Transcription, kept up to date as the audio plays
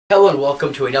Hello and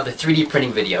welcome to another 3D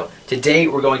printing video. Today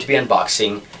we're going to be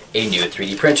unboxing a new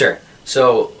 3D printer.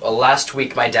 So last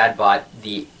week my dad bought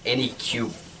the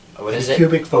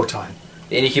Anycubic Photon.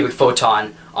 The Anycubic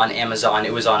Photon on Amazon.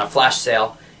 It was on a flash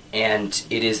sale and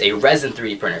it is a resin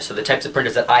 3D printer. So the types of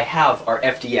printers that I have are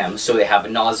FDM, so they have a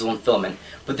nozzle and filament,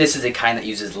 but this is a kind that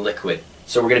uses liquid.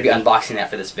 So we're going to be unboxing that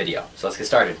for this video. So let's get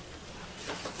started.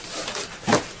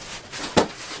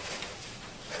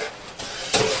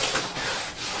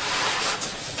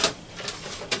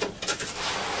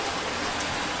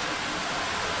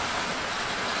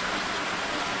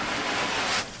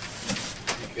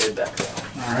 Good back there.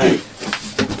 Alright.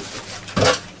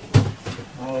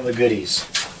 All the goodies.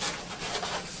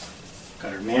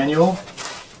 Got our manual.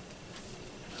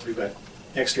 We've got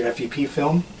extra FEP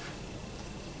film.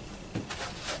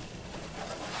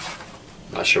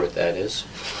 Not sure what that is.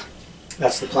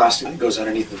 That's the plastic that goes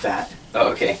underneath the vat.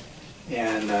 Oh, okay.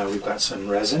 And we've got some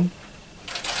resin.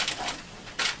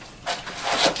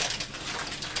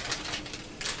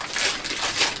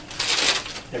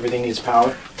 Everything needs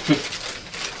power.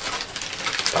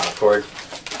 Power cord.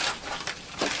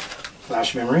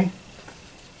 Flash memory.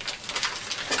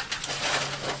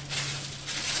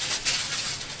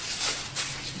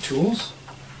 Some tools.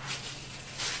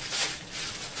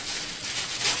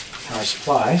 Power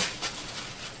supply.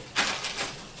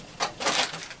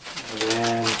 And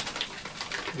then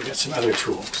we got some other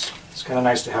tools. It's kind of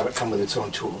nice to have it come with its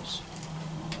own tools.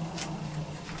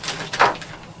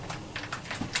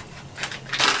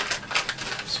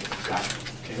 So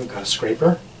we've got a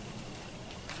scraper.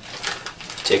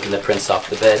 Taking the prints off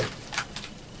the bed.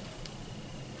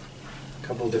 A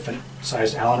couple of different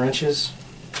sized Allen wrenches.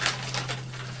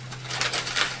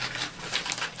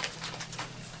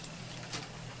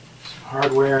 Some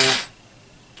hardware. A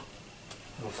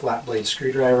little flat blade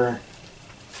screwdriver.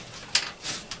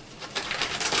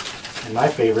 And my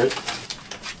favorite,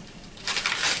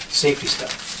 safety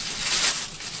stuff.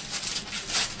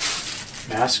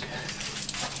 Mask,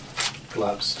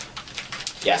 gloves.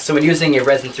 Yeah, so when using a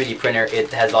resin 3D printer,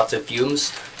 it has lots of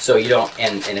fumes, so you don't,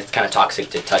 and it's kind of toxic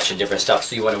to touch and different stuff,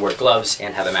 so you want to wear gloves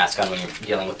and have a mask on when you're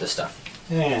dealing with this stuff.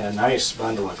 And a nice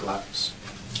bundle of gloves.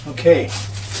 Okay,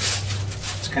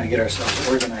 let's kind of get ourselves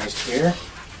organized here.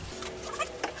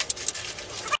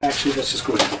 Actually, let's just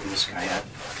go ahead and open this guy up.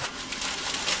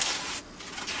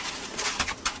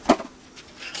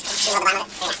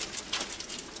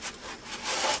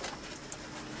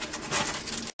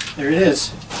 There it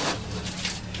is.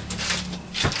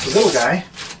 It's a little guy.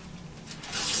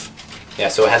 Yeah,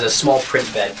 so it has a small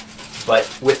print bed, but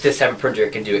with this type of printer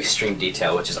it can do extreme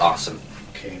detail, which is awesome.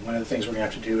 Okay, one of the things we're going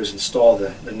to have to do is install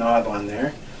the knob on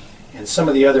there. And some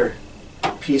of the other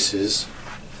pieces,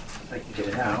 if I can get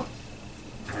it out,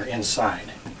 are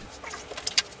inside.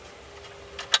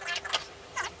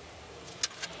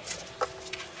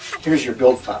 Here's your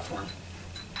build platform.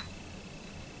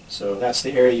 So that's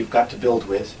the area you've got to build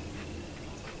with.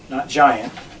 Not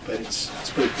giant, but it's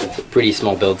pretty cool. Pretty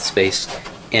small build space,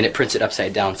 and it prints it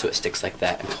upside down so it sticks like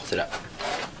that and pulls it up.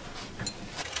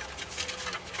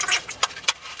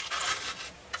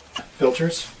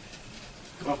 Filters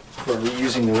for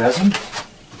reusing the resin.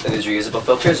 So these reusable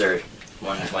filters or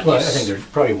one Well, use? I think they're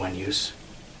probably one use.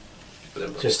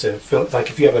 Just to like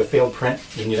if you have a failed print,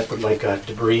 you end up with like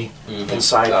debris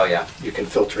inside. Oh yeah. You can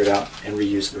filter it out and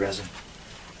reuse the resin.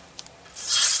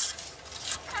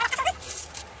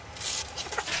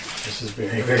 This is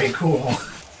very, very cool.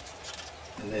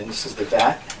 And then this is the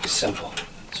vat. It's simple.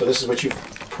 So this is what you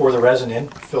pour the resin in,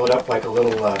 fill it up like a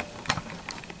little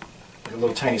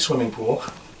tiny swimming pool.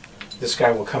 This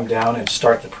guy will come down and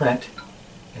start the print,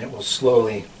 and it will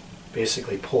slowly,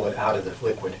 basically pull it out of the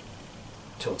liquid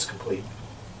until it's complete.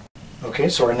 Okay,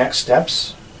 so our next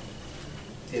steps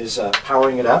is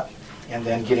powering it up and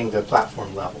then getting the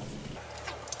platform level.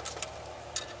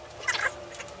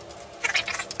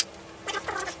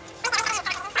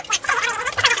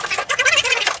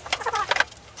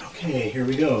 Okay, here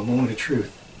we go, moment of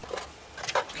truth.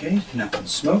 Okay, nothing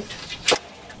smoked.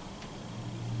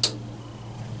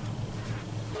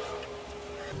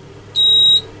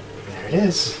 There it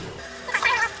is.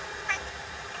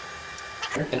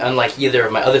 And unlike either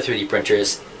of my other 3D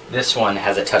printers, this one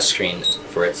has a touch screen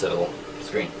for its little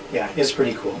screen. Yeah, it's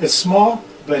pretty cool. It's small,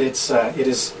 but it's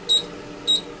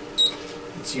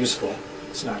useful.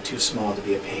 It's not too small to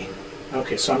be a pain.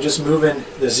 Okay, so I'm just moving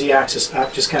the Z-axis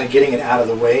up, just kind of getting it out of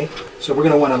the way. So we're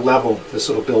going to want to level this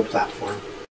little build platform.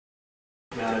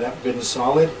 Mount it up good and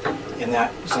solid, and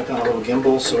that is like on a little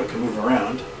gimbal so it can move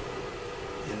around.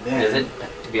 And then Is it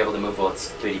to be able to move while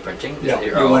it's 3D printing? no,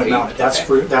 you want to mount it. That's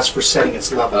for setting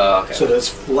its level, okay. so that it's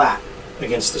flat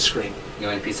against the screen. You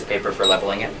want a piece of paper for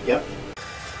leveling it? Yep.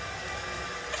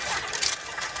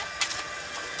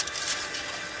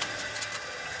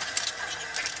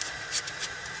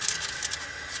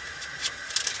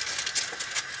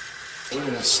 We're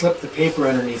going to slip the paper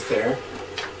underneath there,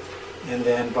 and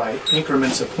then by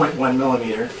increments of 0.1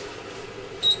 millimeter,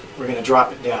 we're going to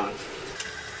drop it down.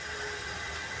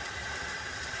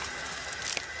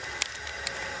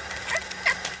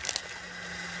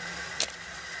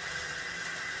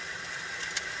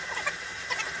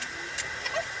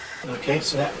 Okay,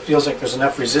 so that feels like there's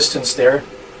enough resistance there.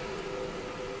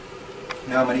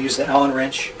 Now I'm going to use the Allen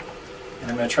wrench, and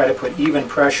I'm going to try to put even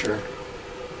pressure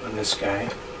on this guy,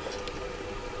 and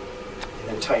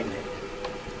then tighten it.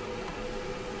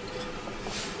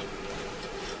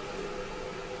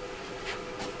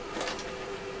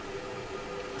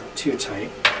 Not too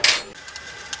tight.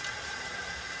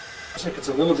 Looks like it's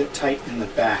a little bit tight in the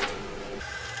back.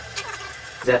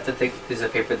 Is that the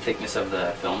paper the thickness of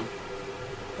the film?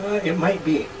 It might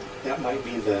be. That might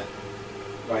be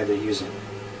why they're using it.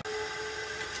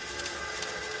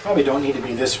 Probably don't need to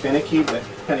be this finicky, but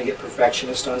kind of get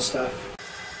perfectionist on stuff.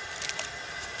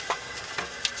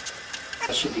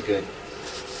 That should be good.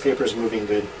 Paper's moving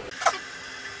good.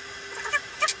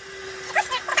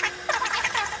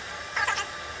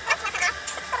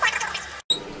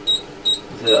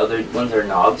 The other ones are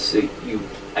knobs, so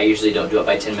I usually don't do it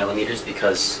by 10 millimeters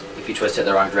because if you twist it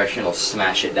the wrong direction, it'll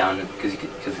smash it down because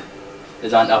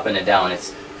it's not up and a down.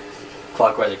 It's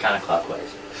clockwise or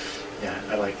counterclockwise. Yeah,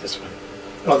 I like this one.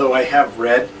 Although I have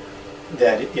read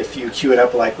that if you cue it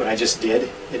up like what I just did,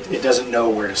 it doesn't know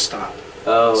where to stop.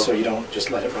 Oh. So you don't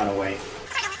just let it run away.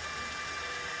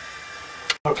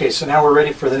 Okay, so now we're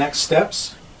ready for the next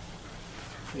steps.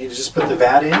 We need to just put the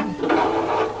vat in.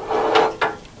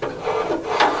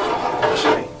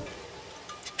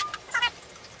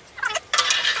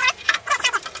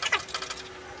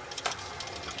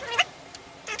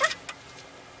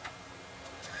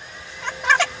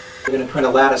 We're going to print a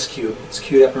lattice cube. It's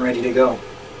queued up and ready to go.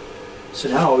 So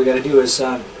now all we got to do is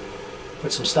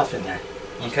put some stuff in there.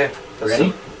 Okay.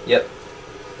 Ready? Yep.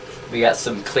 We got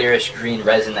some clearish green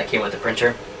resin that came with the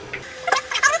printer.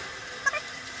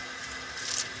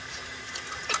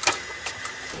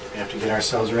 We have to get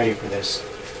ourselves ready for this.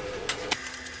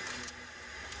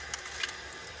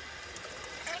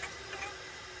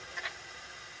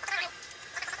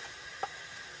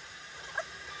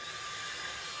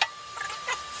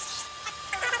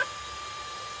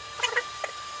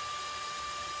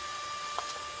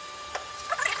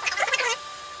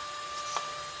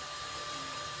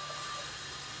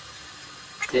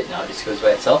 It now just goes by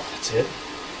itself. That's it.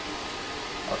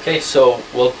 Okay, so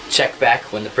we'll check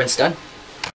back when the print's done.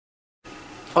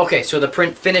 Okay, so the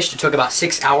print finished. It took about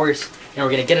 6 hours, and we're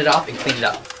going to get it off and clean it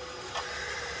up.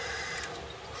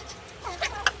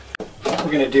 What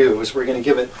we're going to do is we're going to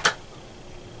give it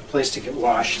a place to get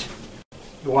washed.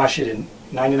 You wash it in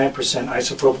 99%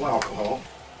 isopropyl alcohol.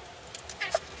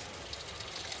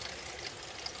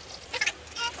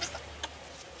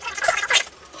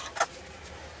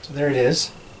 So there it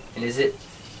is. And is it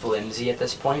flimsy at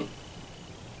this point?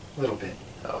 A little bit.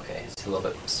 Okay, it's a little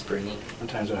bit springy.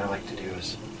 Sometimes what I like to do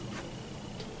is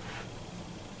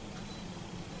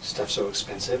stuff's so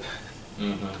expensive.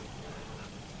 Mm-hmm.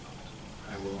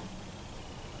 I will.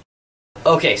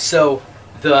 Okay, so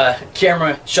the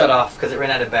camera shut off because it ran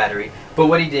out of battery. But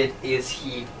what he did is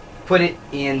he put it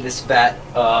in this vat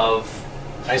of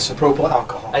Isopropyl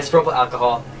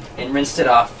alcohol. And rinsed it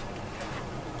off.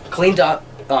 Cleaned up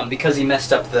because he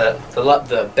messed up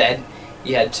the bed.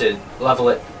 He had to level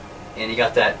it, and he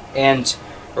got that. And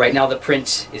right now the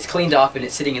print is cleaned off and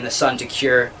it's sitting in the sun to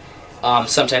cure.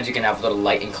 Sometimes you can have little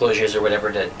light enclosures or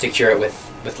whatever to cure it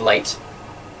with light.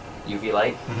 UV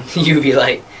light? Mm-hmm. UV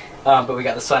light. But we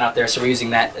got the sun out there, so we're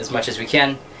using that as much as we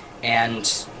can. And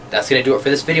that's going to do it for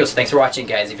this video. So thanks for watching,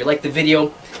 guys. If you liked the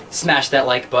video, smash that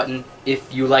like button.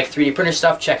 If you like 3D printer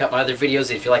stuff, check out my other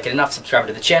videos. If you like it enough, subscribe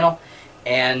to the channel.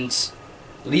 And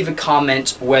leave a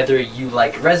comment whether you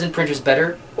like resin printers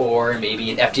better or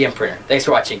maybe an FDM printer. Thanks for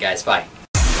watching, guys. Bye.